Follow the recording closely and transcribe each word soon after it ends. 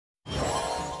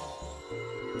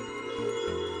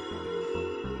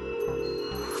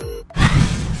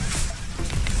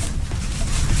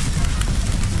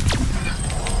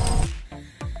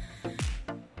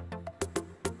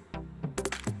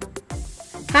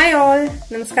Hi all,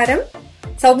 നമസ്കാരം.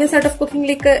 Soumya's art of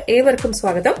കുക്കിംഗിലേക്ക് ഏവർക്കും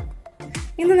സ്വാഗതം.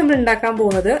 ഇന്ന് നമ്മൾ ഉണ്ടാക്കാൻ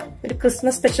പോകുന്നത് ഒരു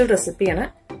ക്രിസ്മസ് സ്പെഷ്യൽ റെസിപ്പിയാണ്,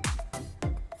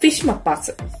 ഫിഷ്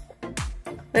മപ്പാസ്,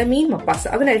 മീൻ മപ്പാസ്.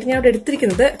 അതിനായിട്ട് ഞാൻ ഇവിടെ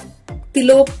എടുത്തിരിക്കുന്നത്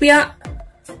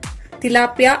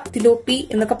തിലോപ്പി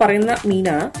എന്നൊക്കെ പറയുന്ന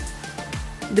മീനാണ്.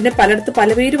 ഇതിനെ പലയിടത്ത് പല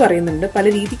പേര് പറയുന്നുണ്ട്, പല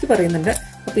രീതിക്ക് പറയുന്നുണ്ട്.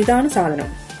 അപ്പൊ ഇതാണ്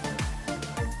സാധനം.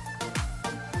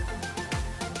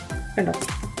 കണ്ടോ,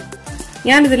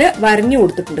 ഞാനിതില് വരഞ്ഞു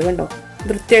കൊടുത്തിട്ടുണ്ട്. കണ്ടോ,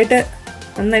 വൃത്തിയായിട്ട്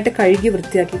നന്നായിട്ട് കഴുകി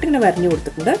വൃത്തിയാക്കിയിട്ട് ഇങ്ങനെ വരഞ്ഞു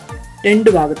കൊടുത്തിട്ടുണ്ട് രണ്ടു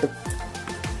ഭാഗത്തും.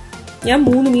 ഞാൻ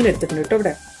 3 മീൻ എടുത്തിട്ടുണ്ട് കേട്ടോ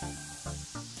ഇവിടെ.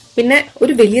 പിന്നെ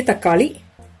ഒരു വലിയ തക്കാളി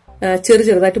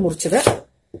ചെറുതായിട്ട് മുറിച്ചത്,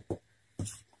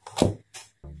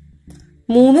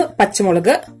 3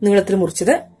 പച്ചമുളക് നീളത്തിൽ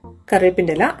മുറിച്ചത്,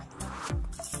 കറിവേപ്പിന്റെ ഇല.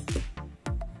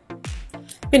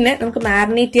 പിന്നെ നമുക്ക്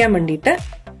മാരിനേറ്റ് ചെയ്യാൻ വേണ്ടിയിട്ട്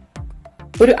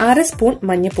ഒരു 1/2 സ്പൂൺ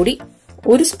മഞ്ഞൾപ്പൊടി,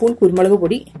 1 സ്പൂൺ കുരുമുളക്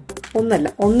പൊടി,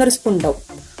 1.5 സ്പൂൺ ഉണ്ടാവും,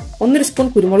 1.5 സ്പൂൺ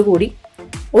കുരുമുളക് പൊടി,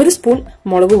 1 സ്പൂൺ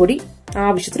മുളക് പൊടി,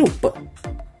 ആവശ്യത്തിന് ഉപ്പ്.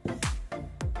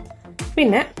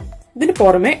 പിന്നെ ഇതിന്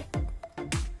പുറമെ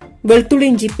വെളുത്തുള്ളി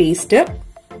ഇഞ്ചി പേസ്റ്റ്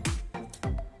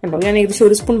ഉണ്ടോ, ഞാൻ ഏകദേശം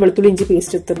 1 സ്പൂൺ വെളുത്തുള്ളി ഇഞ്ചി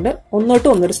പേസ്റ്റ് എടുത്തിട്ടുണ്ട്. 1 തൊട്ട്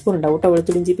 1.5 സ്പൂൺ ഉണ്ടാവും കേട്ടോ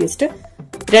വെളുത്തുള്ളി ഇഞ്ചി പേസ്റ്റ്.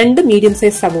 2 മീഡിയം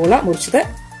സൈസ് സവോള മുറിച്ചത്,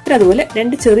 പിന്നെ അതുപോലെ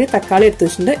 2 ചെറിയ തക്കാളി എടുത്തു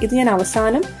വെച്ചിട്ടുണ്ട്. ഇത് ഞാൻ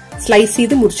അവസാനം സ്ലൈസ്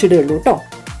ചെയ്ത് മുറിച്ചിടുകയുള്ളൂ കേട്ടോ.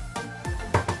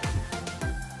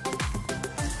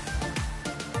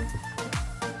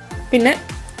 പിന്നെ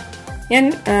ഞാൻ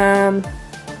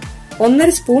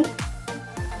 1.5 സ്പൂൺ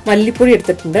മല്ലിപ്പൊടി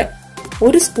എടുത്തിട്ടുണ്ട്,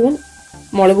 1 സ്പൂൺ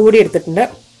മുളക് പൊടി എടുത്തിട്ടുണ്ട്,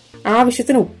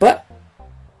 ആവശ്യത്തിന് ഉപ്പ്,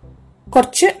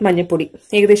 കുറച്ച് മഞ്ഞൾപ്പൊടി,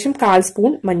 ഏകദേശം 1/4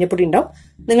 സ്പൂൺ മഞ്ഞൾപ്പൊടി ഉണ്ടാവും.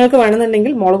 നിങ്ങൾക്ക്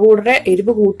വേണമെന്നുണ്ടെങ്കിൽ മുളക് പൊടിയുടെ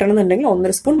എരിവ് കൂട്ടണമെന്നുണ്ടെങ്കിൽ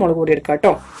 1.5 സ്പൂൺ മുളക് പൊടി എടുക്കാം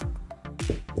കേട്ടോ.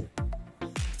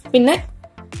 പിന്നെ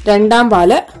രണ്ടാം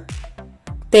പാല്,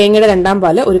 തേങ്ങയുടെ 2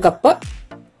 പാല് 1 കപ്പ്,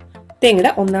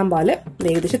 തേങ്ങയുടെ 1 പാല്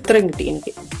ഏകദേശം ഇത്രയും കിട്ടി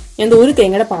എനിക്ക്. ഞാൻ 1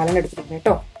 തേങ്ങയുടെ പാലാണ് എടുത്തിരിക്കുന്നത്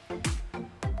കേട്ടോ.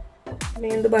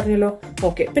 എന്ത് പറഞ്ഞല്ലോ,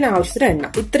 ഓക്കെ. പിന്നെ ആവശ്യത്തിന് എണ്ണ.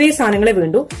 ഇത്രയും സാധനങ്ങളെ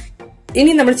വേണ്ടു.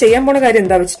 ഇനി നമ്മൾ ചെയ്യാൻ പോണ കാര്യം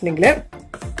എന്താ വെച്ചിട്ടുണ്ടെങ്കിൽ,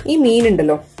 ഈ മീൻ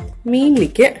ഉണ്ടല്ലോ,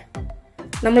 മീനിലേക്ക്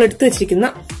നമ്മൾ എടുത്തു വെച്ചിരിക്കുന്ന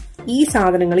ഈ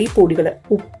സാധനങ്ങൾ, ഈ പൊടികള്,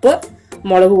 ഉപ്പ്,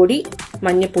 മുളക് പൊടി,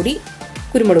 മഞ്ഞൾപ്പൊടി,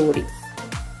 കുരുമുളക് പൊടി,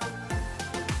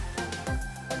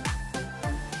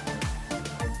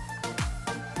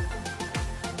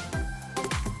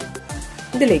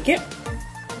 ഇതിലേക്ക്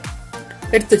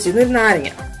എടുത്തു വെച്ചിരുന്ന ഒരു നാരങ്ങ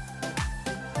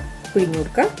പിഴിഞ്ഞു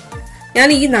കൊടുക്കാം. ഞാൻ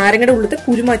ഈ നാരങ്ങയുടെ ഉള്ളത്തെ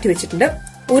കുരുമാറ്റി വെച്ചിട്ടുണ്ട്.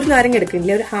 1 നാരങ്ങ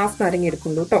എടുക്കുന്നില്ല, ഒരു 1/2 നാരങ്ങ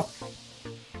എടുക്കുന്നുള്ളൂ കേട്ടോ.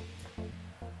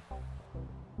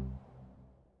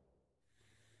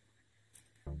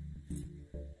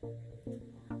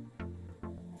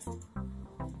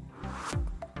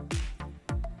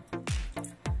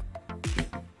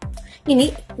 ഇനി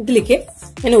ഇതിലേക്ക്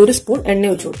ഞാൻ 1 സ്പൂൺ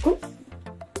എണ്ണ ഒഴിച്ചു കൊടുക്കും.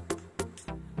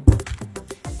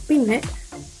 പിന്നെ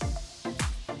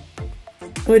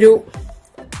ഒരു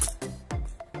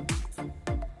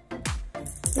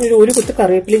കുത്ത്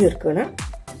കറിവേപ്പില ചേർക്കുകയാണ്.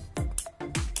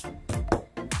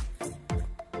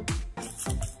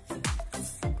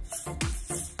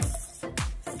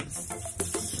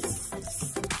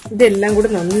 ഇതെല്ലാം കൂടെ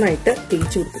നന്നായിട്ട്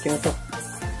തേച്ച് പിടിപ്പിക്കണം കേട്ടോ.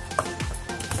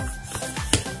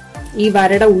 ഈ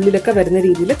വരയുടെ ഉള്ളിലൊക്കെ വരുന്ന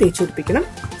രീതിയിൽ തേച്ച് പിടിപ്പിക്കണം.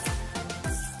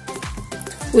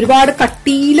 ഒരുപാട്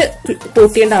കട്ടിയില്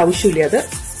കോട്ട് ചെയ്യേണ്ട ആവശ്യമില്ല. അത്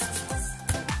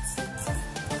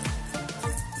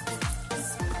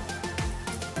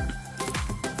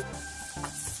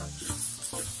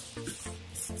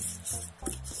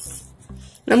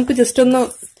നമുക്ക് ജസ്റ്റ് ഒന്ന്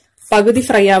പകുതി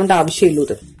ഫ്രൈ ആവേണ്ട ആവശ്യമില്ല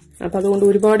ഇത്. അപ്പൊ അതുകൊണ്ട്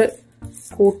ഒരുപാട്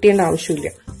കോട്ട് ചെയ്യേണ്ട ആവശ്യമില്ല.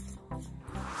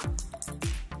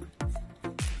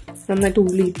 നന്നായിട്ട്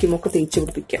ഉള്ളിലേക്കും ഒക്കെ തേച്ച്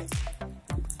പിടിപ്പിക്കാം.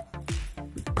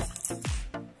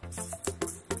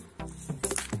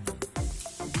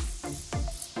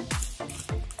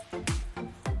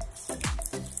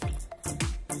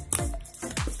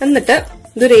 എന്നിട്ട്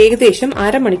ഇതൊരു ഏകദേശം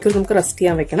 1/2 മണിക്കൂർ നമുക്ക് റെസ്റ്റ്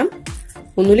ചെയ്യാൻ വെക്കണം.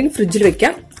 ഒന്നുമില്ലെങ്കിൽ ഫ്രിഡ്ജിൽ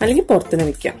വെക്കാം, അല്ലെങ്കിൽ പുറത്തുതന്നെ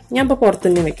വെക്കാം. ഞാൻ ഇപ്പൊ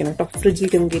പുറത്തുതന്നെ വെക്കണം കേട്ടോ,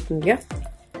 ഫ്രിഡ്ജിലേക്കൊന്നും കയറ്റുന്നില്ല.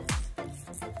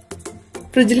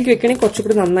 ഫ്രിഡ്ജിലേക്ക് വെക്കണമെങ്കിൽ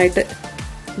കുറച്ചുകൂടി നന്നായിട്ട്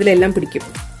ഇതിലെല്ലാം പിടിക്കും.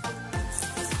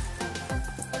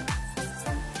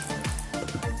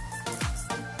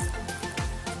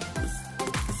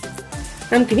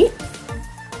 നമുക്കിനി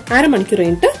 1/2 മണിക്കൂർ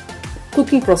കഴിഞ്ഞിട്ട്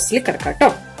കുക്കിംഗ് പ്രോസസ്സിൽ കിടക്കാം കേട്ടോ.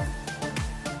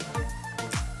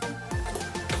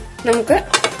 നമുക്ക്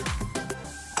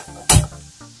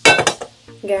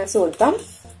ഗ്യാസ് കൊടുക്കാം.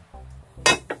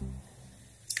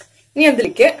 ഇനി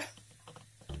അതിലേക്ക്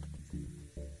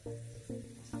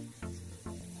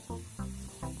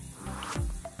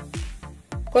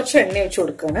കുറച്ച് എണ്ണ ഒഴിച്ചു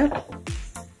കൊടുക്കുകയാണ്.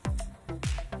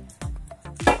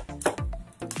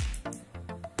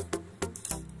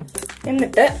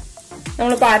 എന്നിട്ട്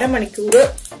നമ്മളിപ്പോ 1/2 മണിക്കൂർ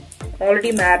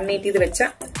ഓൾറെഡി മാരിനേറ്റ് ചെയ്ത് വെച്ച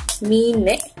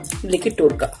മീനിനെ ഇതിലേക്ക് ഇട്ട്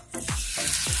കൊടുക്കുക.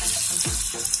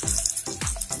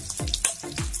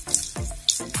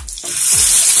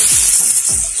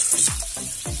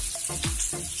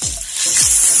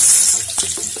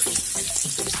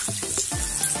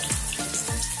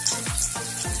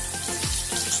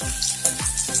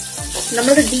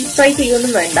 നമ്മൾ ഡീപ് ഫ്രൈ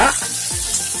ചെയ്യൊന്നും വേണ്ട.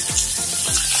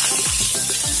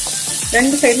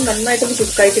 രണ്ട് സൈഡും നന്നായിട്ടൊന്ന്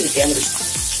കുക്കായിട്ട് കിട്ടിയാൽ മതി.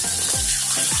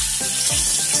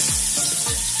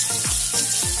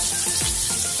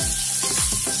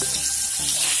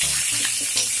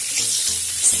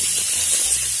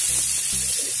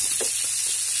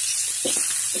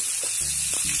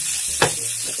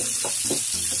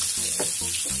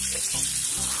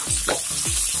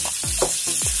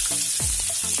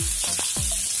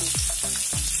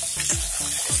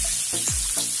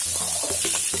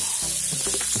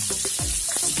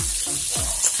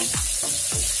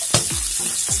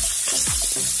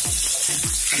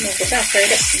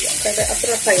 നോക്കട്ടെ,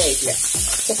 അത്ര ഫ്രൈ ആയിട്ടില്ല,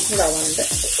 കുറച്ചും കൂടെ ആവാനുണ്ട്.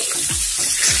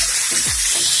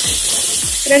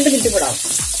 2 മിനിറ്റ് കൂടെ ആവും.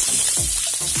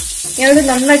 ഞാനത്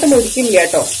നന്നായിട്ട് മുരിക്കില്ല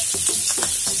കേട്ടോ,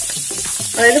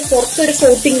 അതായത് പുറത്തൊരു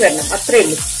കോട്ടിങ് വരണം, അത്രേ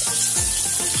ഉള്ളൂ.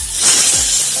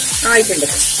 ആയിട്ടുണ്ട്.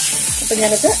 അപ്പൊ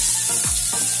ഞാനത്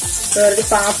വേറൊരു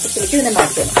പാത്രത്തിലേക്ക് ഇതിനെ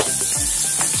മാറ്റണം.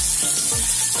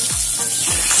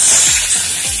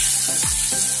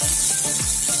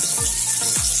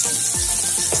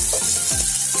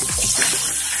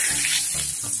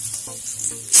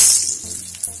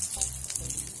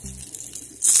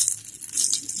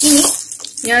 ഇനി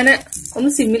ഞാന് ഒന്ന്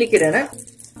സിമ്മിലേക്ക് ഇടാണ്.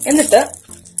 എന്നിട്ട്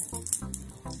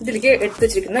ഇതിലേക്ക് എടുത്തു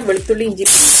വെച്ചിരിക്കുന്ന വെളുത്തുള്ളി ഇഞ്ചി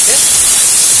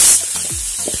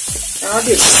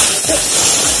ആദ്യം എടുത്തിട്ട്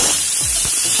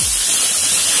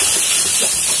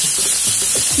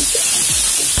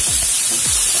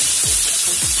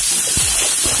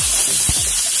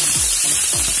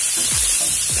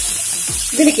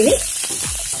ഇതിലേക്ക് ഇനി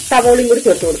സവോളയും കൂടി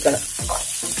ചേർത്ത് കൊടുക്കണം.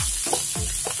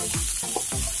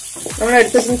 നമ്മൾ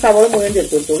എടുത്ത് വെച്ചിരുന്ന സവോള മുഴുവൻ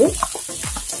ചേർത്ത് കൊടുത്തോളൂ.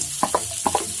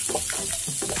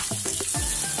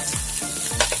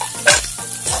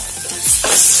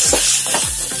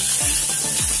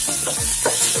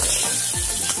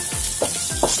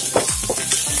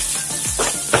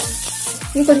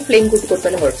 ഇനി കുറച്ച് ഫ്ലെയിം കൂട്ടി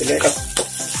കൊടുത്താലും കുഴപ്പമില്ല കേട്ടോ.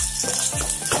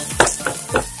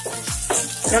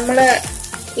 നമ്മള്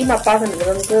ഈ മപ്പാസ് ഉണ്ടല്ലോ,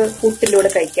 നമുക്ക് പുട്ടിന്റെ കൂടെ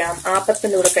കഴിക്കാം,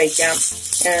 ആപ്പത്തിന്റെ കൂടെ കഴിക്കാം,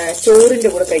 ചോറിന്റെ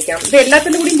കൂടെ കഴിക്കാം. ഇത്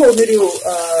എല്ലാത്തിന്റെ കൂടിയും പോകുന്നൊരു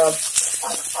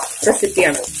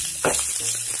റെസിപ്പിയാണ്.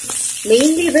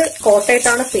 മെയിൻലി ഇത്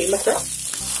കോട്ടയത്താണ് ഫേമസ്.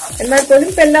 എന്നാൽ പോലും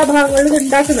ഇപ്പൊ എല്ലാ ഭാഗങ്ങളിലും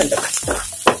ഉണ്ടാക്കുന്നുണ്ട്.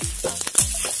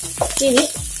 ഇനി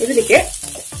ഇതിലേക്ക്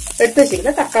എടുത്തു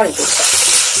വെച്ചിരിക്കുന്ന തക്കാളി കൊടുക്കാം.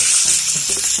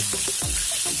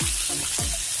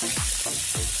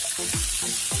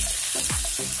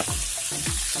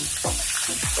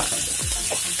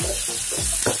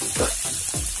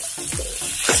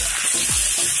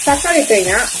 തക്കാളി ഇട്ട്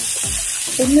കഴിഞ്ഞാൽ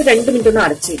 1-2 മിനിറ്റ് ഒന്ന്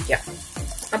അടച്ചു വെക്കാം.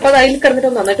 അപ്പൊ അത് അതിൽ കിടന്നിട്ട്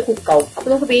നന്നായിട്ട് കുക്കാവും. അപ്പൊ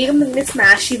നമുക്ക് വേഗം ഇങ്ങനെ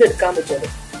സ്മാഷ് ചെയ്തെടുക്കാൻ പറ്റുമത്.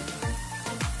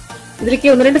 ഇതിലേക്ക്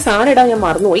 1-2 സാധനം ഇടാൻ ഞാൻ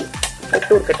മറന്നുപോയി,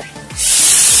 ഇട്ട് കൊടുക്കട്ടെ.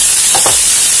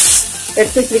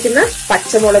 എടുത്തു വെച്ചിരിക്കുന്ന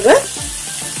പച്ചമുളക്,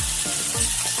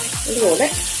 അതുപോലെ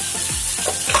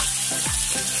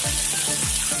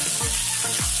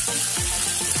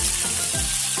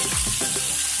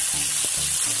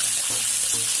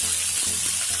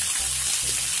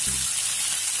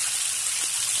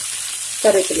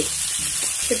കറിവേപ്പില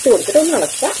ഇട്ട് കൊടുത്തിട്ട് ഒന്ന്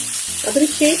ഇളക്കാം.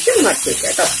 അതിനുശേഷം മാറ്റി വെക്കാം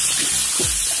കേട്ടോ.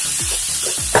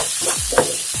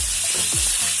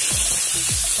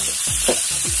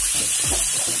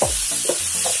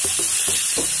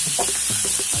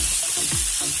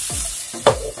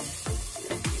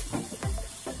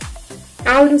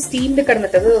 ആ ഒരു സ്റ്റീമിൽ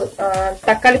കിടന്നിട്ട് അത്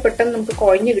തക്കാളി പെട്ടെന്ന് നമുക്ക്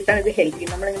കുഴഞ്ഞു കിട്ടാൻ ഇത് ഹെൽപ്പ്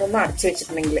ചെയ്യും. നമ്മളിങ്ങനെ ഒന്ന് അടച്ചു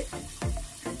വെച്ചിട്ടുണ്ടെങ്കിൽ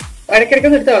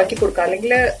ഇടയ്ക്കിടയ്ക്കൊന്ന് എടുത്ത് ഇളക്കി കൊടുക്കാം,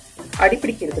 അല്ലെങ്കിൽ അടി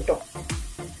പിടിക്കരുത് കേട്ടോ.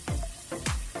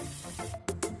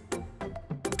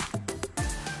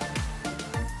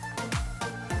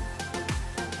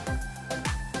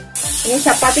 ഇനി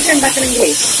ചപ്പാത്തിക്ക് ഉണ്ടാക്കണമെങ്കിലേ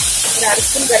ഒരു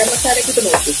അരസ്പൂൺ ഗരം മസാലയൊക്കെ ഇട്ട്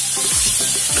നോക്കി,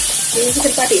 നിങ്ങൾക്ക്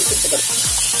ചിലപ്പോൾ ടേസ്റ്റ് ഇഷ്ടപ്പെടും.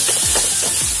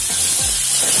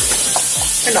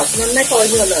 കണ്ടോ, നന്നായി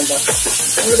കുഴഞ്ഞു വന്നതുണ്ടോ?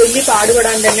 നമ്മൾ വലിയ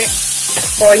പാടുപെടാൻ തന്നെ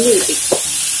കുഴഞ്ഞു കിട്ടി.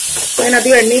 അങ്ങനെ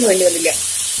അധികം എണ്ണയും വേണ്ടി വന്നില്ല.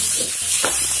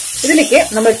 ഇതിലേക്ക്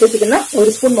നമ്മൾ എടുത്തിരിക്കുന്ന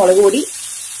 1 സ്പൂൺ മുളക് പൊടി,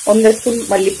 1.5 സ്പൂൺ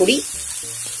മല്ലിപ്പൊടി,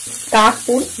 1/4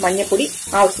 സ്പൂൺ മഞ്ഞൾപ്പൊടി,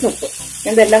 ആവശ്യത്തിന് ഉപ്പ്,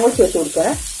 ഞാൻ ഇതെല്ലാം കൂടി ചേർത്ത്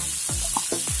കൊടുക്കണം.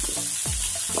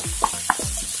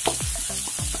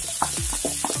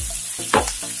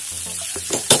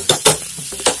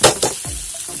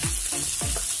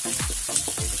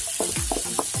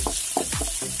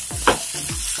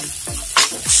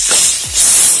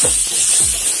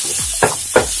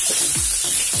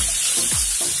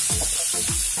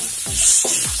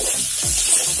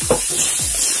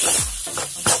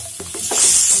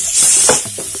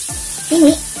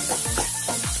 ഇനി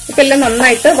ഇപ്പൊ എല്ലാം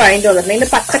നന്നായിട്ട് വഴണ്ടി വന്നിട്ടുണ്ട്. ഇതിന്റെ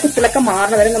പച്ചക്കുത്തിലൊക്കെ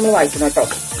മാറുന്ന വരെ നമ്മൾ വായിക്കണം കേട്ടോ.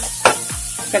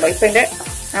 കണ്ടോ, ഇപ്പൊ എന്റെ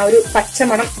ആ ഒരു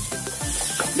പച്ചമണം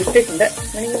ഇട്ടിട്ടുണ്ട്.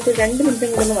 ഞാനിങ്ങനത്തെ 2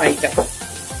 മിനിറ്റും കൂടെ ഒന്ന് വായിക്കാം.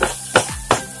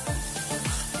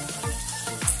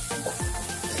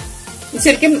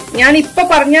 ശരിക്കും ഞാൻ ഇപ്പൊ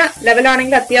പറഞ്ഞ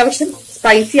ലെവലാണെങ്കിൽ അത്യാവശ്യം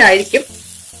സ്പൈസി ആയിരിക്കും.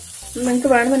 നിങ്ങൾക്ക്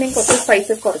വേണമെന്നുണ്ടെങ്കിൽ കുറച്ച്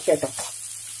സ്പൈസസ് കുറയ്ക്കാട്ടോ,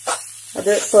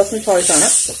 അത് പേഴ്സണൽ ചോയ്സ് ആണ്.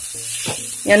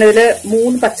 ഞാനിതില്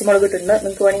 3 പച്ചമുളക് ഇട്ടിട്ടുണ്ട്.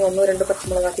 നിങ്ങൾക്ക് വേണമെങ്കിൽ 1-2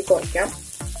 പച്ചമുളകാക്കി കുറയ്ക്കാം.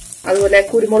 അതുപോലെ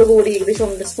കുരുമുളക് കൂടി ഏകദേശം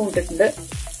 1 സ്പൂൺ ഇട്ടിട്ടുണ്ട്,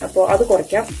 അപ്പോൾ അത്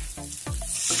കുറയ്ക്കാം.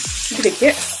 ഇതിലേക്ക്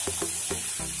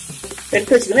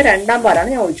എടുത്തു വെച്ചിരുന്ന 2ാം പാലാണ്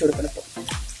ഞാൻ ഒഴിച്ചു കൊടുക്കുന്നത്.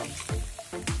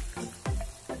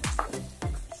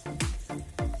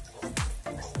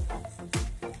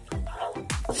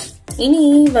 ഇനി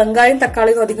ഈ വെങ്കായം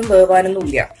തക്കാളിയും അധികം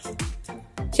വേവാനൊന്നുമില്ല.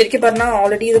 ശരിക്കും പറഞ്ഞാൽ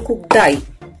ഓൾറെഡി ഇത് കുക്ക്ഡായി.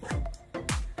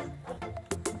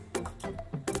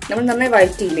 നമ്മൾ നന്നായി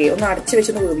വഴറ്റിയില്ലേ, ഒന്ന് അടച്ചു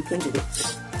വെച്ചൊന്ന് വേവിക്കുകയും ചെയ്തു.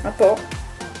 അപ്പോ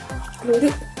ഒരു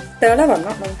തിള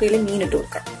വന്നാൽ നമുക്ക് ഇതിൽ മീനിട്ട്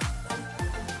കൊടുക്കാം.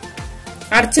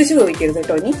 അടച്ചു വെച്ച് വേവിക്കരുത്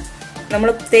കേട്ടോ. ഇനി നമ്മൾ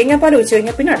തേങ്ങാപ്പാൽ ഒഴിച്ചു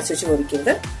കഴിഞ്ഞാൽ പിന്നെ അടച്ചു വെച്ച്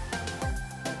വേവിക്കരുത്.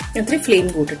 ഇത്തിരി ഫ്ലെയിം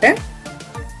കൂട്ടിട്ടെ.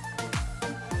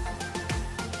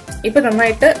 ഇപ്പൊ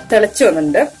നന്നായിട്ട് തിളച്ചു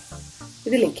വന്നിട്ടുണ്ട്.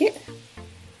 ഇതിലേക്ക്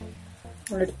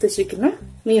നമ്മൾ എടുത്ത് വെച്ചിരിക്കുന്ന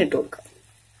മീനിട്ട് കൊടുക്കാം.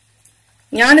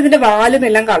 ഞാനിതിന്റെ വാലും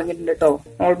എല്ലാം കളഞ്ഞിട്ടുണ്ട് കേട്ടോ,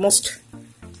 ഓൾമോസ്റ്റ്.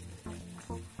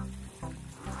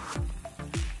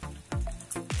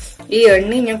 ഈ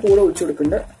എണ്ണയും ഞാൻ കൂടെ ഒഴിച്ചു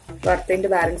കൊടുക്കുന്നുണ്ട്. വറുത്തതിന്റെ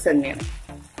ബാലൻസ് എണ്ണയാണ്.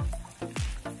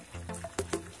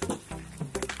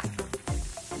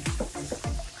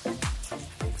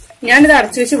 ഞാനിത്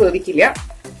അടച്ചു വെച്ച് വേവിക്കില്ല,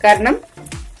 കാരണം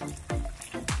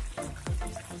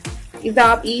ഇതാ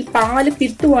ഈ പാല്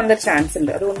പിരിത്തു പോകാനുള്ള ചാൻസ്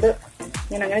ഉണ്ട്. അതുകൊണ്ട്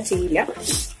ഞാൻ അങ്ങനെ ചെയ്യില്ല.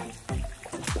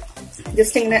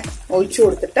 ജസ്റ്റ് ഇങ്ങനെ ഒഴിച്ചു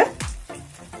കൊടുത്തിട്ട്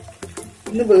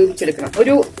ഇന്ന് വേവിച്ചെടുക്കണം.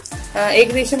 ഒരു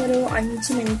ഏകദേശം ഒരു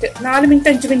 5 മിനിറ്റ് 4 മിനിറ്റ്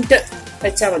 5 മിനിറ്റ്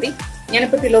വെച്ചാൽ മതി.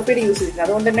 ഞാനിപ്പോ തിലോപ്പിയുടെ യൂസ് ചെയ്തിരിക്കുന്നത്,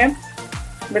 അതുകൊണ്ട് തന്നെ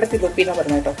ഇവിടെ തിലോപ്പി എന്നാ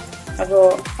പറഞ്ഞ കേട്ടോ. അപ്പോ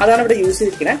അതാണ് ഇവിടെ യൂസ്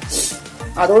ചെയ്തിരിക്കുന്നത്.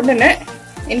 അതുകൊണ്ട് തന്നെ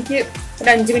എനിക്ക് ഒരു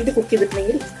 5 മിനിറ്റ് കുക്ക്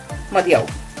ചെയ്തിട്ടുണ്ടെങ്കിൽ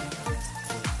മതിയാവും.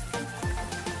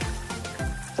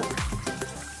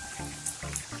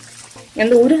 ഞാൻ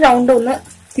ഒരു റൗണ്ട് ഒന്ന്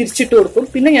തിരിച്ചിട്ട് കൊടുക്കും.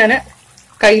 പിന്നെ ഞാൻ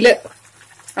കയ്യില്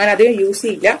അധികം യൂസ്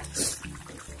ചെയ്യില്ല,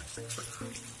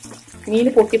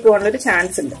 മീന് പൊട്ടിപ്പോകാനുള്ളൊരു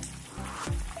ചാൻസ് ഉണ്ട്.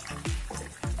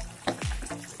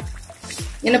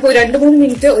 ഞാനിപ്പോ 2-3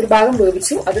 മിനിറ്റ് ഒരു ഭാഗം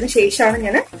വേവിച്ചു. അതിനുശേഷമാണ്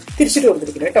ഞാൻ തിരിച്ചിട്ട്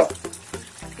കൊടുത്തിരിക്കുന്നത് കേട്ടോ.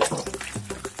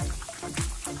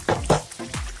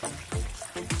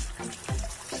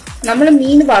 നമ്മൾ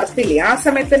മീൻ വറുത്തില്ലേ, ആ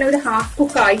സമയത്ത് തന്നെ ഒരു ഹാഫ്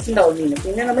കുക്ക് ആയിട്ടുണ്ടാവും മീൻ.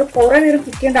 പിന്നെ നമ്മൾ കുറെ നേരം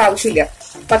കുക്ക് ചെയ്യേണ്ട ആവശ്യമില്ല.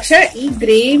 പക്ഷെ ഈ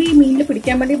ഗ്രേവി മീനിൽ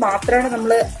പിടിക്കാൻ വേണ്ടി മാത്രമാണ്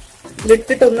നമ്മൾ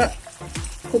ഇട്ടിട്ടൊന്ന്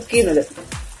കുക്ക് ചെയ്യുന്നത്.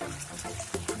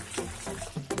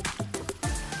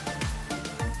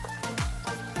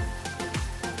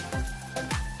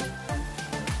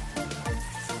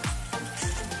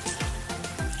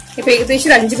 ഇപ്പൊ ഏകദേശം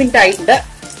ഒരു 5 മിനിറ്റ് ആയിട്ടുണ്ട്.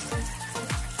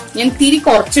 ഞാൻ തിരി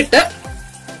കുറച്ചിട്ട്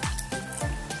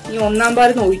ഈ 1ാം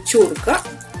പാലിന് ഒഴിച്ചു കൊടുക്കുക.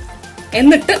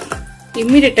 എന്നിട്ട്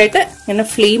ഇമ്മീഡിയറ്റ് ആയിട്ട് ഞാൻ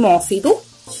ഫ്ലെയിം ഓഫ് ചെയ്തു.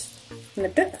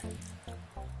 എന്നിട്ട്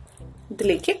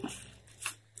ഇതിലേക്ക്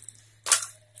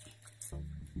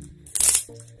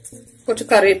കുറച്ച്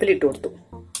കറിവേപ്പില ഇട്ട് കൊടുത്തു.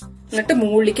 എന്നിട്ട്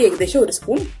മുകളിലേക്ക് ഏകദേശം 1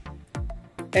 സ്പൂൺ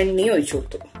എണ്ണയും ഒഴിച്ചു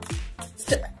കൊടുത്തു.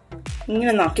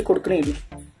 ഇങ്ങനെ നാക്കി കൊടുക്കണേ ഉള്ളൂ,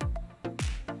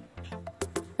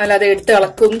 അല്ലാതെ എടുത്ത്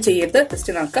ഇളക്കൊന്നും ചെയ്യരുത്.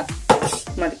 ജസ്റ്റ് നാക്ക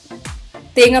മതി.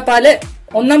 തേങ്ങാപ്പാല്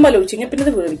 1ാം പാൽ ഒഴിച്ചു കഴിഞ്ഞാൽ പിന്നെ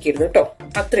ഇത് വേവിക്കരുത് കേട്ടോ,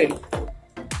 അത്രേ ഉള്ളൂ.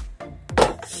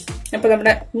 അപ്പൊ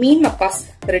നമ്മുടെ മീൻ മപ്പാസ്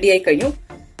റെഡി ആയി കഴിഞ്ഞു.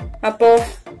 അപ്പോ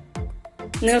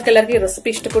നിങ്ങൾക്ക് എല്ലാവർക്കും ഈ റെസിപ്പി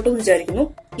ഇഷ്ടപ്പെട്ടു എന്ന് വിചാരിക്കുന്നു.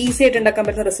 ഈസി ആയിട്ട് ഉണ്ടാക്കാൻ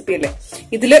പറ്റുന്ന റെസിപ്പി അല്ലേ.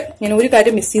 ഇതില് ഞാൻ ഒരു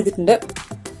കാര്യം മിസ് ചെയ്തിട്ടുണ്ട്.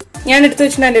 ഞാൻ എടുത്തു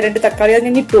വെച്ചിട്ടുണ്ടെങ്കിൽ 2 തക്കാളി അത്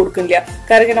ഞാൻ ഇട്ട് കൊടുക്കുന്നില്ല,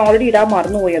 കാരണം ഞാൻ ഓൾറെഡി ഇടാൻ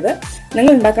മറന്നുപോയത്.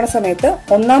 നിങ്ങൾ ഉണ്ടാക്കുന്ന സമയത്ത്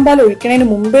 1ാം പാൽ ഒഴിക്കുന്നതിന്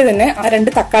മുമ്പേ തന്നെ ആ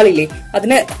 2 തക്കാളിയില്ലേ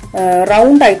അതിനെ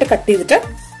റൗണ്ട് ആയിട്ട് കട്ട് ചെയ്തിട്ട്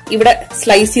ഇവിടെ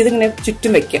സ്ലൈസ് ചെയ്ത് ഇങ്ങനെ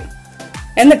ചുറ്റും വെക്കാം.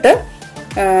 എന്നിട്ട്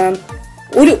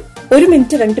ഒരു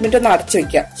മിനിറ്റ് 2 മിനിറ്റ് ഒന്ന് അടച്ചു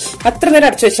വെക്കുക. അത്ര നേരം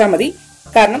അടച്ചു വെച്ചാൽ മതി,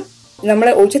 കാരണം നമ്മൾ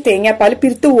ഒഴിച്ച തേങ്ങാപ്പാൽ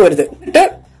പിരിത്തു പോകരുത്. എന്നിട്ട്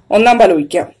 1ാം പാൽ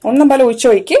ഒഴിക്കാം. 1ാം പാൽ ഒഴിച്ച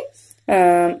ഒഴിക്ക്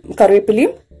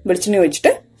കറിവേപ്പിലയും വെളിച്ചെണ്ണയും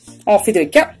ഒഴിച്ചിട്ട് ഓഫ് ചെയ്ത്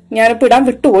വെക്കാം. ഞാനിപ്പോ ഇടാൻ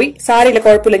വിട്ടുപോയി, സാരമില്ല,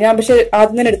 കുഴപ്പമില്ല. ഞാൻ പക്ഷെ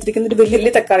ആദ്യം തന്നെ എടുത്തിരിക്കുന്നത് ഒരു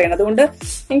വലിയ തക്കാളിയാണ്, അതുകൊണ്ട്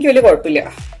എനിക്ക് വലിയ കുഴപ്പമില്ല.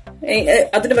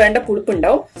 അതിന് വേണ്ട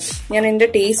പുളിപ്പുണ്ടാവും. ഞാൻ എന്റെ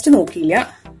ടേസ്റ്റ് നോക്കിയില്ല,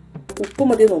 ഉപ്പ്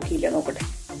മതി നോക്കിയില്ല, നോക്കട്ടെ.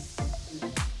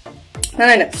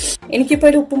 അങ്ങനെ എനിക്കിപ്പോ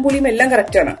ഒരു ഉപ്പും പുളിയും എല്ലാം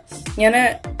കറക്റ്റാണ്. ഞാൻ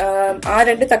ആ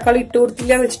 2 തക്കാളി ഇട്ട്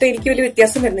കൊടുത്തില്ല എന്ന് വെച്ചിട്ട് എനിക്ക് വലിയ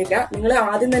വ്യത്യാസം വരുന്നില്ല. നിങ്ങൾ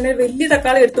ആദ്യം തന്നെ വലിയ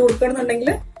തക്കാളി എടുത്തു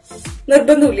കൊടുക്കണമെന്നുണ്ടെങ്കിൽ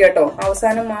നിർബന്ധമില്ല കേട്ടോ,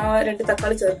 അവസാനം ആ 2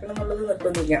 തക്കാളി ചേർക്കണം എന്നുള്ളത്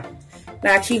നിർബന്ധമില്ല.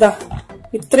 ആക്ച്വലി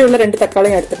ഇത്രയുള്ള 2 തക്കാളി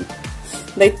ഞാൻ എടുത്തിട്ടുണ്ട്.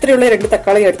 ഇത്രയുള്ള 2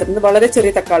 തക്കാളി എടുത്തിട്ടുണ്ട്. വളരെ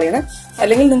ചെറിയ തക്കാളിയാണ്,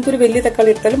 അല്ലെങ്കിൽ നിങ്ങൾക്ക് ഒരു വലിയ തക്കാളി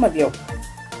എടുത്താലും മതിയാവും.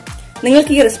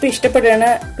 നിങ്ങൾക്ക് ഈ റെസിപ്പി ഇഷ്ടപ്പെടുകയാണ്,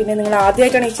 പിന്നെ നിങ്ങൾ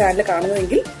ആദ്യമായിട്ടാണ് ഈ ചാനൽ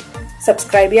കാണുന്നതെങ്കിൽ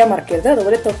സബ്സ്ക്രൈബ് ചെയ്യാൻ മറക്കരുത്.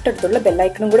 അതുപോലെ തൊട്ടടുത്തുള്ള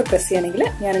ബെല്ലൈക്കണും കൂടെ പ്രസ് ചെയ്യണമെങ്കിൽ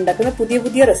ഞാൻ ഉണ്ടാക്കുന്ന പുതിയ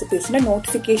പുതിയ റെസിപ്പീസിന്റെ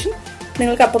നോട്ടിഫിക്കേഷൻ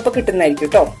നിങ്ങൾക്ക് അപ്പപ്പോൾ കിട്ടുന്നതായിരിക്കും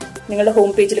കേട്ടോ. നിങ്ങളുടെ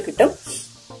ഹോം പേജിൽ കിട്ടും.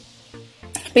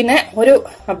 പിന്നെ ഒരു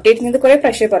അപ്ഡേറ്റ് ഞാൻ കുറെ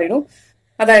പ്രാവശ്യം പറയുന്നു,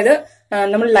 അതായത്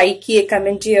നമ്മൾ ലൈക്ക് ചെയ്യുക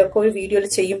കമന്റ് ചെയ്യുക ഒക്കെ ഒരു വീഡിയോയിൽ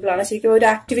ചെയ്യുമ്പോഴാണ് ശരിക്കും ഒരു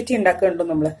ആക്ടിവിറ്റി ഉണ്ടാക്കുന്നുണ്ടോ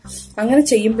നമ്മൾ. അങ്ങനെ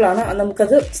ചെയ്യുമ്പോഴാണ്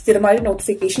നമുക്കത് സ്ഥിരമായി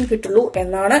നോട്ടിഫിക്കേഷൻ കിട്ടുള്ളൂ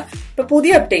എന്നാണ് ഇപ്പൊ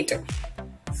പുതിയ അപ്ഡേറ്റ്.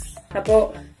 അപ്പോ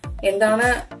എന്താണ്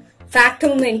ഫാക്ട്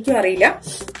ഒന്നും എനിക്കും അറിയില്ല.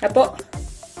 അപ്പോ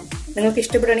നിങ്ങൾക്ക്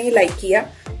ഇഷ്ടപ്പെടുകയാണെങ്കിൽ ലൈക്ക് ചെയ്യുക,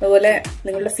 അതുപോലെ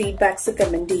നിങ്ങളുടെ ഫീഡ്ബാക്സ്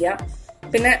കമന്റ് ചെയ്യുക.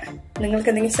 പിന്നെ നിങ്ങൾക്ക്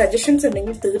എന്തെങ്കിലും സജഷൻസ്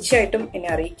ഉണ്ടെങ്കിൽ തീർച്ചയായിട്ടും എന്നെ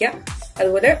അറിയിക്കുക.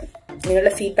 അതുപോലെ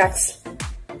നിങ്ങളുടെ ഫീഡ്ബാക്സ്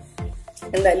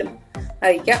എന്തായാലും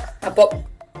അറിയിക്കുക. അപ്പോൾ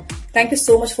thank you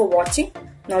so much for watching.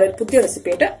 നാളെ ഒരു പുതിയ റെസിപ്പി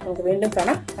ആയിട്ട് നമുക്ക് വീണ്ടും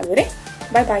കാണാം. അതുവരെ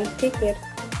ബൈ ബൈ, ടേക്ക് കെയർ.